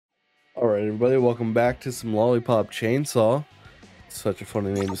Alright, everybody, welcome back to some Lollipop Chainsaw. Such a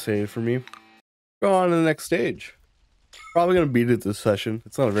funny name to say for me. Go on to the next stage. Probably gonna beat it this session.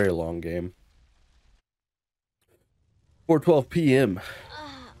 It's not a very long game. 4:12 p.m.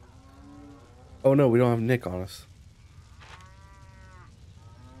 Oh no, we don't have Nick on us.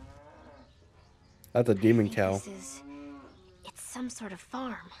 That's a demon cow. It's some sort of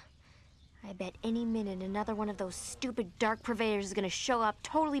farm. I bet any minute another one of those stupid dark purveyors is gonna show up,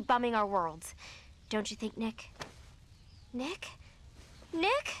 totally bumming our worlds. Don't you think, Nick? Nick?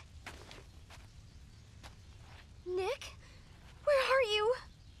 Nick? Nick? Where are you?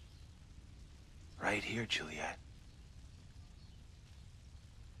 Right here, Juliet.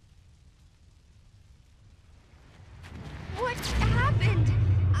 What happened?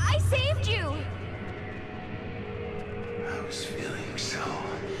 I saved you! I was feeling so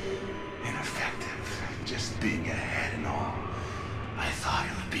ineffective, just being ahead and all. I thought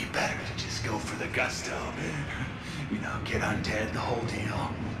it would be better to just go for the gusto. You know, get undead, the whole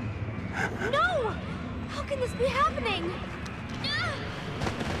deal. No! How can this be happening?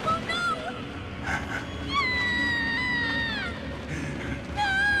 Oh no!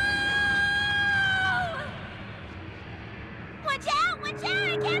 No! Watch out! Watch out!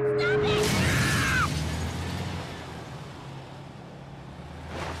 I can't stop it!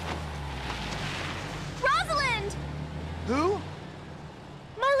 Rosalind! Who?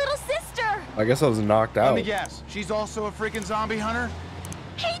 My little sister! I guess I was knocked Let out. me guess. She's also a freaking zombie hunter?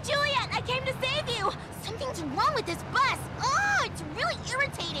 Hey, Juliet! I came to save you! Something's wrong with this bus! Oh, it's really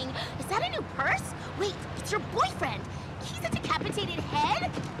irritating! Is that a new purse? Wait, it's your boyfriend! He's a decapitated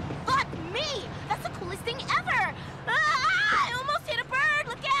head? Fuck me! That's the coolest thing ever! Ah, I almost hit a bird!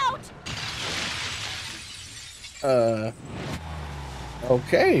 Look out!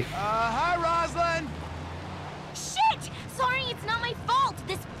 Okay. Hi, Rosalind! Shit! Sorry, it's not my fault!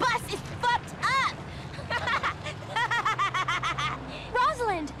 This bus is fucked up!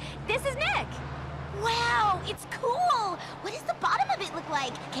 Rosalind, this is Nick! Wow, it's cool! What does the bottom of it look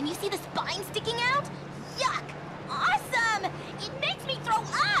like? Can you see the spine sticking out? Yuck! Awesome! It makes me throw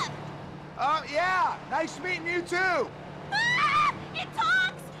up! Yeah! Nice meeting you, too! Ah! It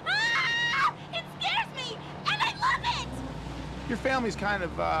talks! Ah! It scares me! And I love it! Your family's kind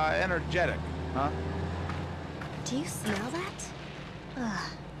of, energetic, huh? Do you smell that?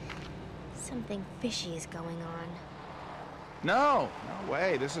 Ugh. Something fishy is going on. No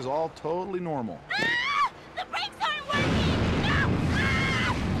way. This is all totally normal. Ah! The brakes aren't working! No! Ah!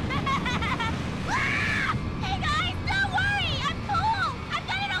 Ah! Hey guys, don't worry! I'm cool! I've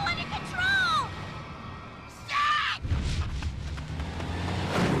got it all under control! Shit!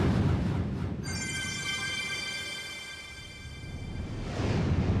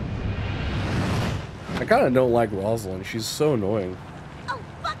 I kind of don't like Rosalind. She's so annoying. Oh,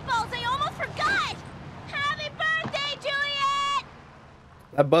 fuckballs! I almost forgot! Happy birthday, Juliet!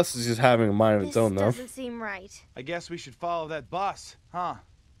 That bus is just having a mind of its own, though. This doesn't seem right. I guess we should follow that bus, huh?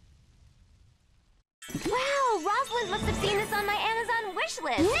 Wow, Rosalind must have seen this on my Amazon wish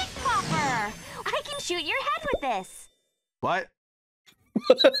list. Repop! I can shoot your head with this. What?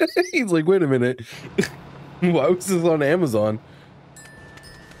 He's like, wait a minute. Why was this on Amazon?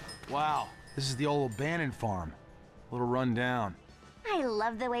 Wow. This is the old abandoned farm. A little run down. I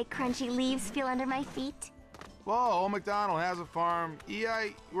love the way crunchy leaves feel under my feet. Whoa, old MacDonald has a farm.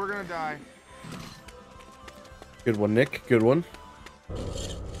 EI, we're gonna die. Good one, Nick. Good one.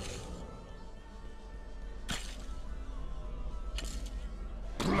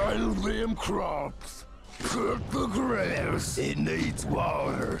 Plant them crops. Cut the grass. It needs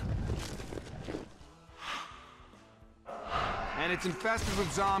water. And it's infested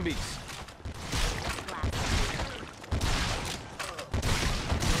with zombies.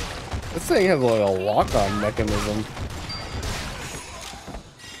 This thing has like a lock-on mechanism.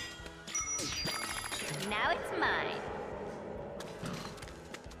 Now it's mine.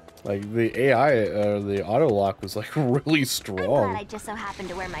 Like the AI, the auto lock was like really I'm strong. glad I just so happened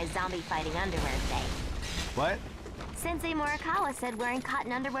to wear my zombie fighting underwear today. What? Sensei Morikawa said wearing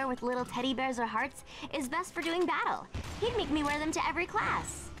cotton underwear with little teddy bears or hearts is best for doing battle. He'd make me wear them to every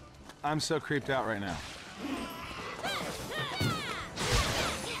class. I'm so creeped out right now.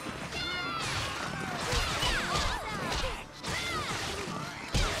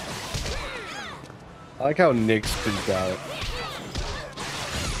 I like how Nick's freaked out.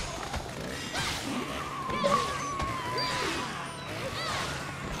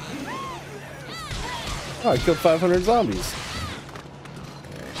 Oh, I killed 500 zombies.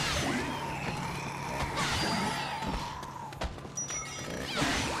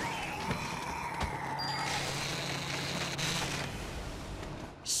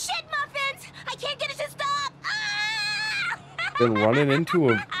 Shit, Muffin! Then running into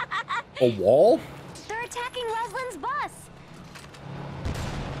a wall? They're attacking Roslin's bus.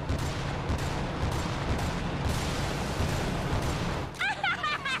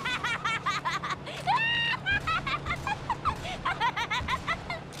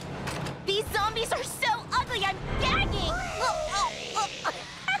 These zombies are so ugly, I'm gagging.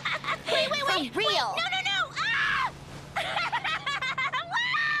 Wait. Real. No. Ah!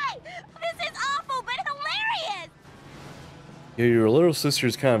 Why? This is awful, but hilarious. Yeah, your little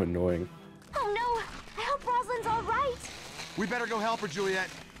sister's kind of annoying. Oh no, I hope Rosalind's all right. We better go help her, Juliet.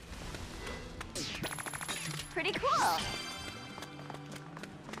 Pretty cool.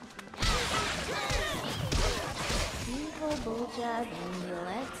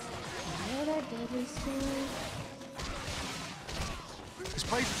 This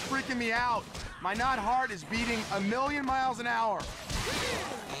place is freaking me out. My not heart is beating 1,000,000 miles an hour.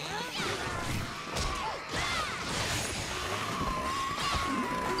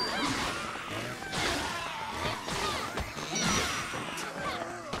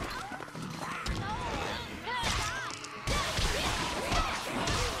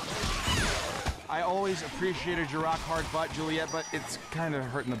 I always appreciated your rock hard butt, Juliet, but it's kind of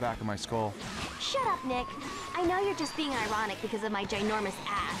hurting the back of my skull. Shut up, Nick. I know you're just being ironic because of my ginormous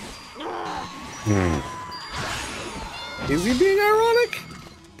ass. Is he being ironic?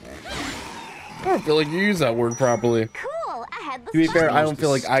 I don't feel like you use that word properly. Cool, I had the To be fair, fun. I don't feel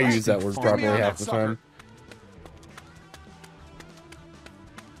like I use that word properly on half that the time.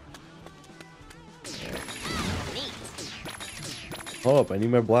 Neat. Hold up, I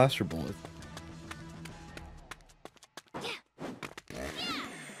need my blaster bullet.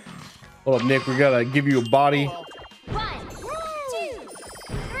 Hold up, Nick, we gotta give you a body. 1, 2,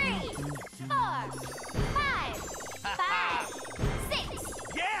 3, 4, 5, 6,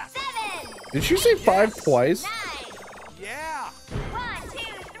 Yeah! 7, Did she say 5 twice? 9. Yeah! 1, 2,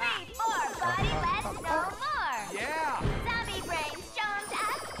 3, 4. Body, let's go more. Yeah! Zombie brains, show 'em to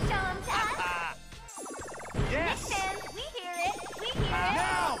us, show 'em to us. Yes! Listen, we hear it, we hear it.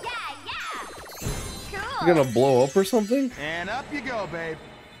 No. Yeah. Cool. You gonna blow up or something? And up you go, babe.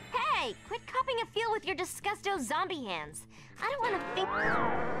 Hey, quit cupping a feel with your disgusto zombie hands. I don't want to think.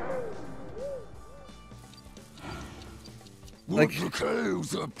 Like- What the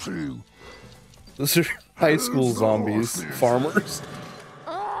cows up to? Those are high school zombies, farmers.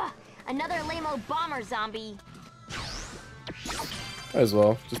 Ugh, another lame-o bomber zombie. Might as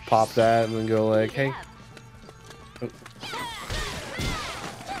well just pop that and then go like, hey.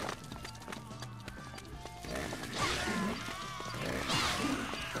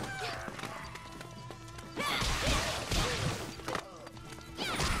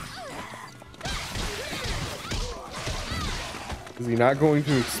 Is he not going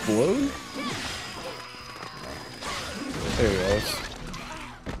to explode? There he goes.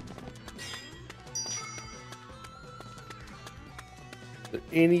 Are there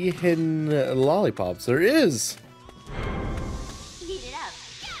any hidden lollipops? There is! Heat it up.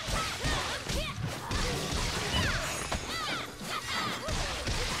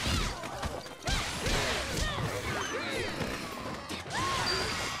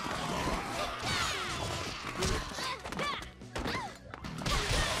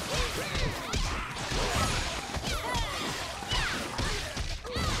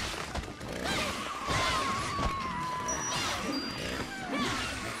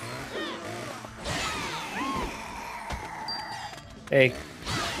 Hey.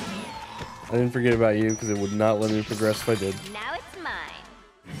 I didn't forget about you because it would not let me progress if I did. Now it's mine.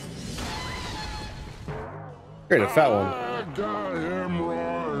 Great, a fat one.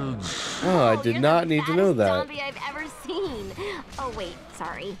 Oh, I did You're not the need to know fattest that. zombie I've ever seen. Oh wait,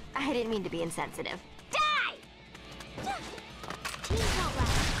 sorry. I didn't mean to be insensitive. Die!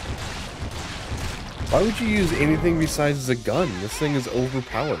 Why would you use anything besides a gun? This thing is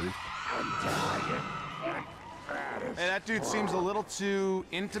overpowered. Hey, that dude seems a little too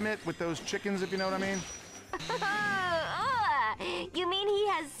intimate with those chickens, if you know what I mean. You mean he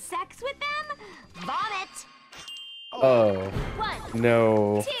has sex with them? Vomit! Oh, 1,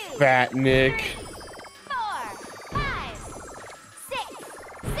 no. 2, Fat Nick. 3, 4, 5, 6,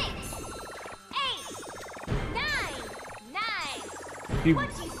 8, 9. You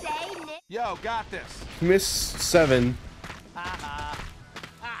What'd you say, Nick? Yo, got this. missed 7.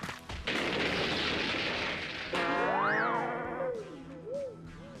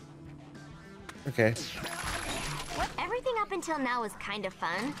 Okay. What? Everything up until now was kind of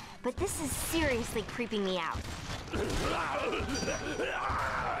fun, but this is seriously creeping me out. I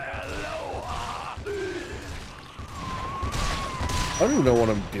don't even know what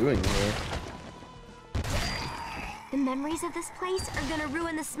I'm doing here. The memories of this place are gonna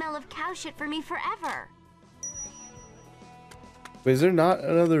ruin the smell of cow shit for me forever. Wait, is there not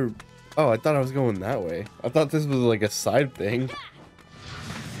another... Oh, I thought I was going that way. I thought this was like a side thing.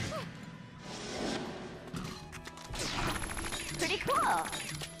 Pretty cool.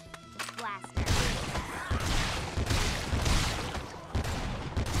 Blaster.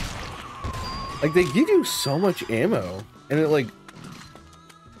 Like, they give you so much ammo. And it like...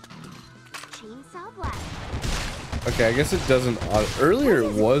 Chainsaw blaster. Okay, I guess it doesn't earlier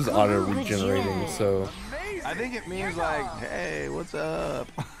it was auto regenerating, so I think it means like, hey, what's up?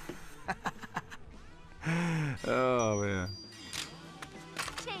 Oh man.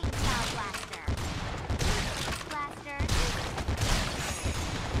 Chainsaw blaster. Blaster.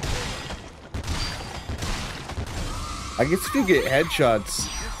 I guess if you get headshots,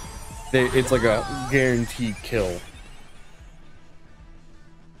 it's like a guaranteed kill.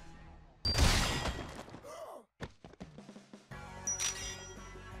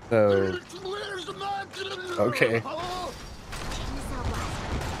 So okay. Chainsaw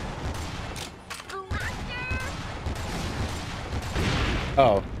blaster. Blaster.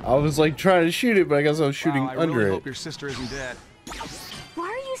 Oh, I was like trying to shoot it, but I guess I was shooting Wow, I under really it. hope your sister isn't dead. Why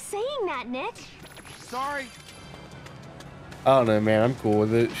are you saying that, Nick? Sorry. I don't know, man. I'm cool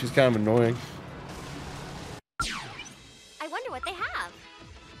with it. She's kind of annoying. I wonder what they have.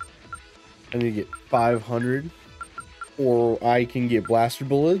 I need to get 500, or I can get blaster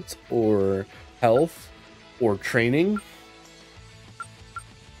bullets, or health, or training,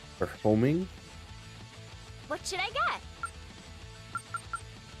 or homing. What should I get?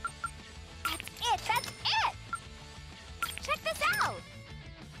 That's it! That's it! Check this out!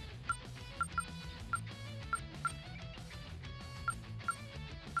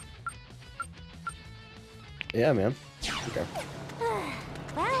 Yeah, man. Okay.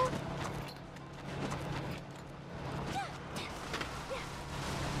 Well...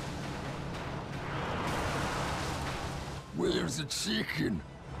 Where's the chicken?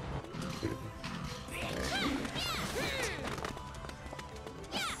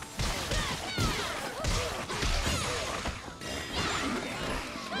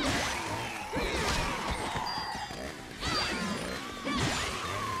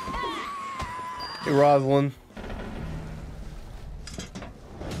 Hey, Rosalind.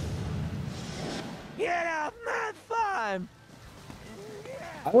 Get off my farm!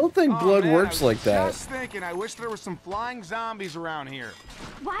 I don't think blood man, works I was like that. Just thinking, I wish there were some flying zombies around here.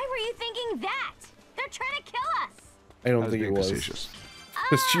 Why were you thinking that? They're trying to kill us! I don't I was think it being was. facetious.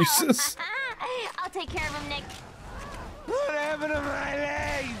 Jesus. I'll take care of him, Nick. What happened to my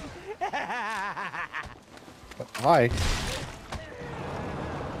legs? Hi.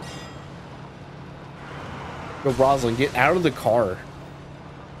 Yo, Rosalind, get out of the car.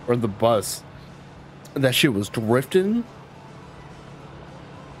 Or the bus. That shit was drifting.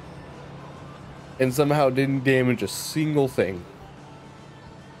 And somehow didn't damage a single thing.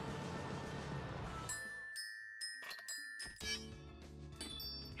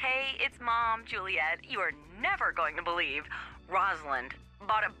 Hey, it's Mom, Juliet. You are never going to believe Rosalind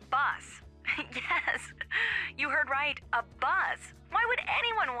bought a bus. Yes, you heard right, a bus. Why would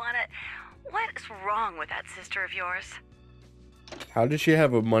anyone want it? What is wrong with that sister of yours? How did she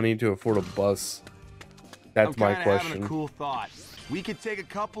have money to afford a bus? That's my I'm question. having a cool thought. We could take a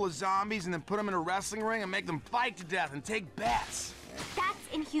couple of zombies and then put them in a wrestling ring and make them fight to death and take bets. That's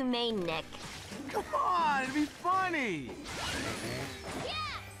inhumane, Nick. Come on, it'd be funny.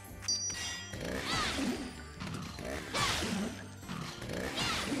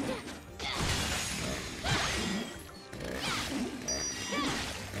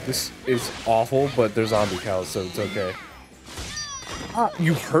 This is awful, but they're zombie cows, so it's okay. Ah,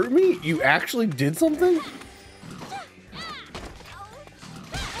 you hurt me? You actually did something?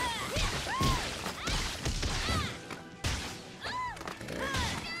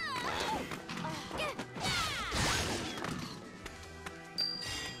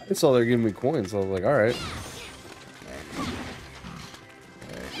 I saw they're giving me coins, so I was like, alright.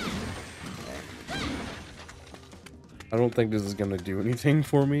 I don't think this is gonna do anything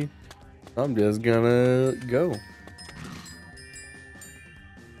for me. I'm just gonna go.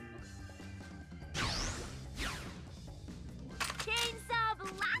 Chainsaw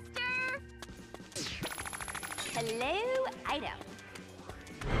blaster! Hello, item.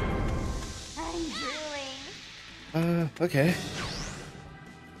 I'm drooling. Okay.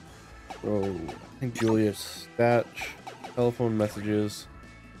 So, I think Julius Thatch, telephone messages.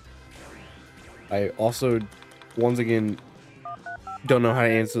 I also, once again, don't know how to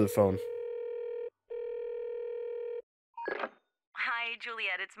answer the phone. Hi,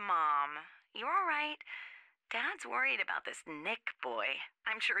 Juliet, it's Mom. You all right? Dad's worried about this Nick boy.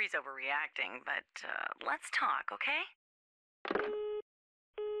 I'm sure he's overreacting, but let's talk, okay?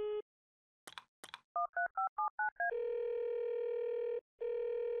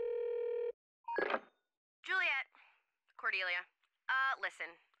 Juliet. Cordelia. Listen.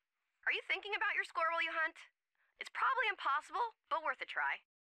 Are you thinking about your score while you hunt? It's probably impossible, but worth a try.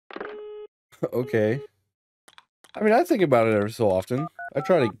 Okay. I mean, I think about it every so often. I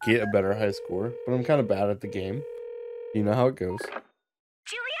try to get a better high score, but I'm kind of bad at the game. You know how it goes.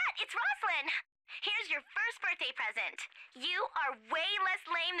 Juliet, it's Roslyn. Here's your first birthday present. You are way less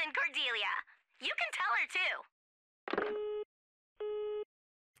lame than Cordelia. You can tell her too.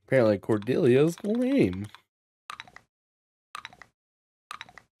 Apparently, Cordelia's lame.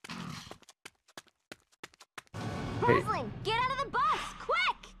 Hey. Roslyn, get out of the bus,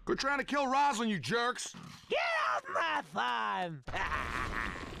 quick! Quit trying to kill Rosalind, you jerks! Get off my farm!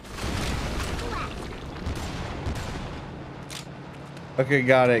 Okay,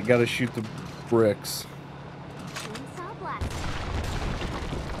 got it. Gotta shoot the bricks. Chainsaw blast.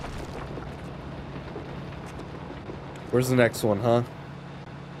 Where's the next one, huh?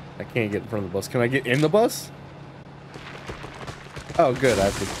 I can't get in front of the bus. Can I get in the bus? Oh, good. I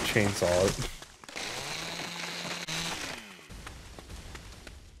have to chainsaw it.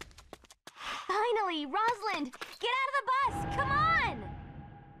 Finally, Rosalind, get out of the bus, come on!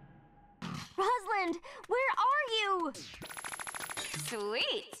 Rosalind, where are you?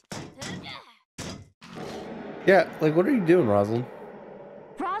 Sweet. Yeah, like, what are you doing, Rosalind?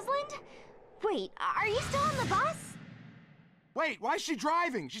 Rosalind? Wait, are you still on the bus? Wait, why is she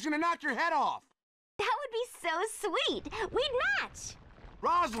driving? She's gonna knock your head off! That would be so sweet. We'd match.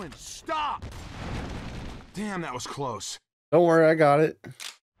 Rosalind, stop! Damn, that was close. Don't worry, I got it.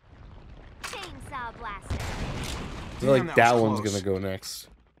 Chainsaw blaster. I feel like Damn, that was one's close. gonna go next.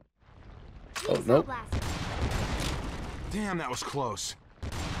 Oh, Chainsaw nope. blaster. Damn, that was close.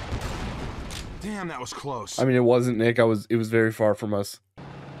 Damn, that was close. I mean, it wasn't Nick. It was very far from us.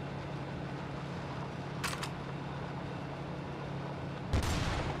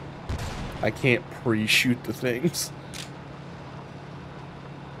 I can't pre-shoot the things.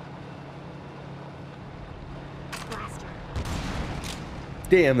 Blaster.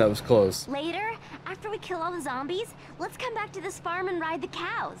 Damn, that was close. Later, after we kill all the zombies, let's come back to this farm and ride the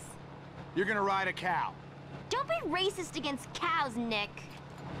cows. You're gonna ride a cow. Don't be racist against cows, Nick.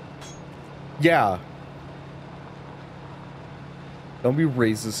 Yeah. Don't be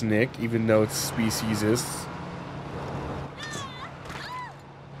racist, Nick, even though it's speciesist.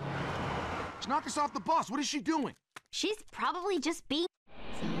 She knocked us off the bus. What is she doing? She's probably just being...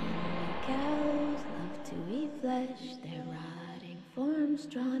 Cows love to eat flesh, their rotting forms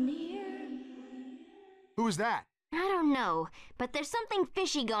draw near. Who is that? I don't know, but there's something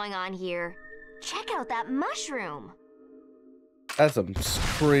fishy going on here. Check out that mushroom. That's a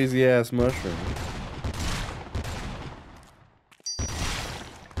crazy ass mushroom.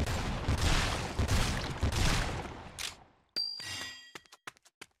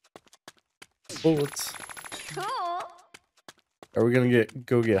 Bullets. Cool. Are we gonna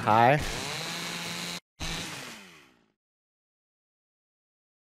go get high?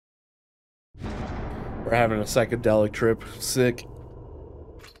 We're having a psychedelic trip. Sick.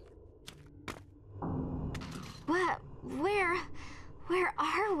 What? Where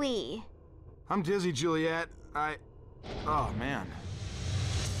are we? I'm dizzy, Juliet. Oh, man.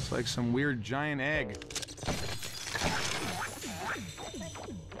 It's like some weird giant egg.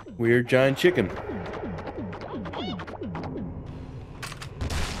 Weird giant chicken.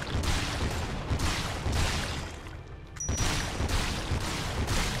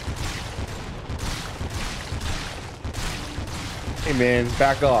 Hey man,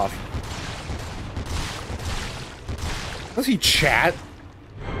 back off. Does he chat?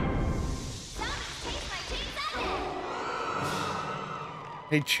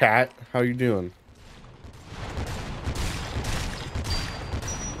 Hey chat, how you doing?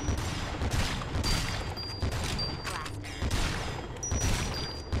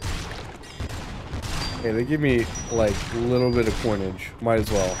 Hey, they give me like a little bit of coinage. Might as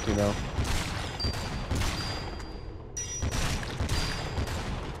well, you know.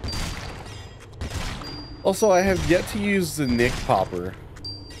 Also, I have yet to use the Nick Popper.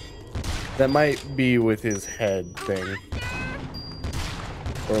 That might be with his head thing.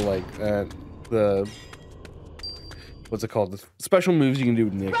 Or like, the... What's it called? The special moves you can do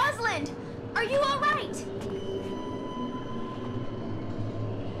with Nick. Rosalind, are you all right?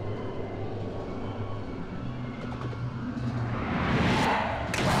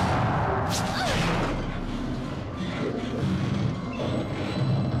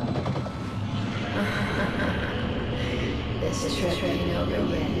 tripping over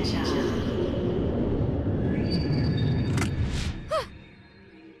your job.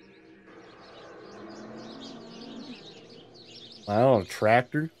 I on a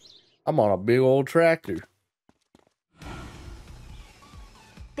tractor? I'm on a big old tractor.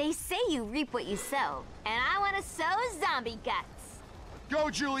 They say you reap what you sow, and I want to sow zombie guts. Go,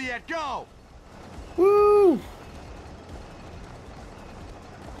 Juliet, go! Woo!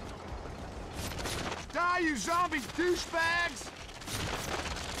 Die, you zombie douchebags!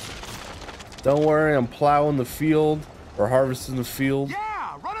 Don't worry, I'm plowing the field or harvesting the field.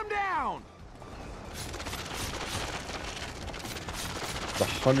 Yeah, run them down! The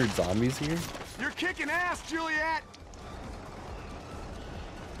 100 zombies here? You're kicking ass, Juliet!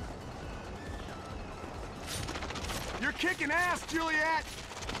 You're kicking ass, Juliet!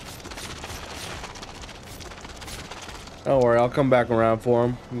 Don't worry, I'll come back around for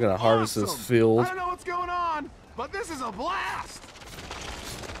him. I'm gonna harvest this Awesome. field. I don't know what's going on, but this is a blast!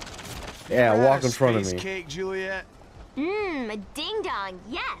 Yeah, You walk had a in front of space me. Cake, Juliet? Mmm, a ding dong,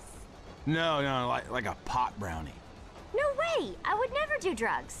 yes. No, like a pot brownie. No way, I would never do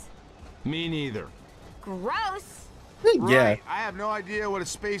drugs. Me neither. Gross. Yeah. Right. I have no idea what a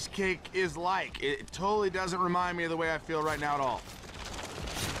space cake is like. It totally doesn't remind me of the way I feel right now at all.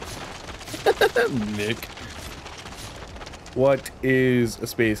 Nick. What is a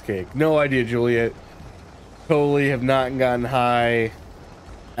space cake? No idea, Juliet. Totally have not gotten high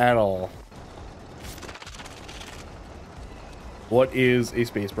at all. What is a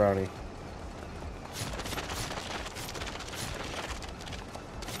space brownie?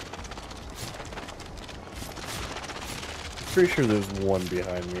 Pretty sure there's one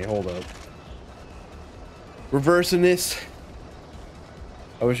behind me. Hold up. Reversing this.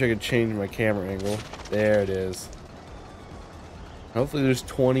 I wish I could change my camera angle. There it is. Hopefully there's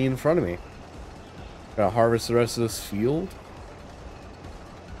 20 in front of me. Gotta harvest the rest of this field.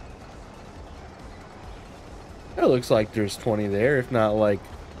 It looks like there's 20 there, if not like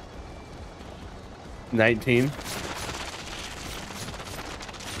 19.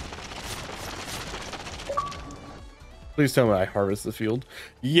 Please tell me I harvest the field.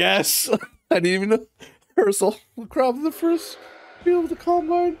 Yes! I didn't even know. Ursel, the crop of the first field of the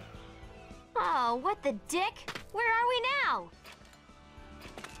combine. Oh, what the dick? Where are we now?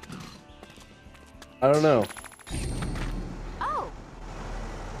 I don't know. Oh.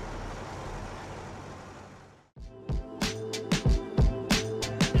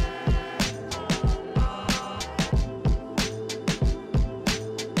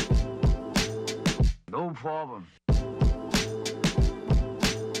 No problem.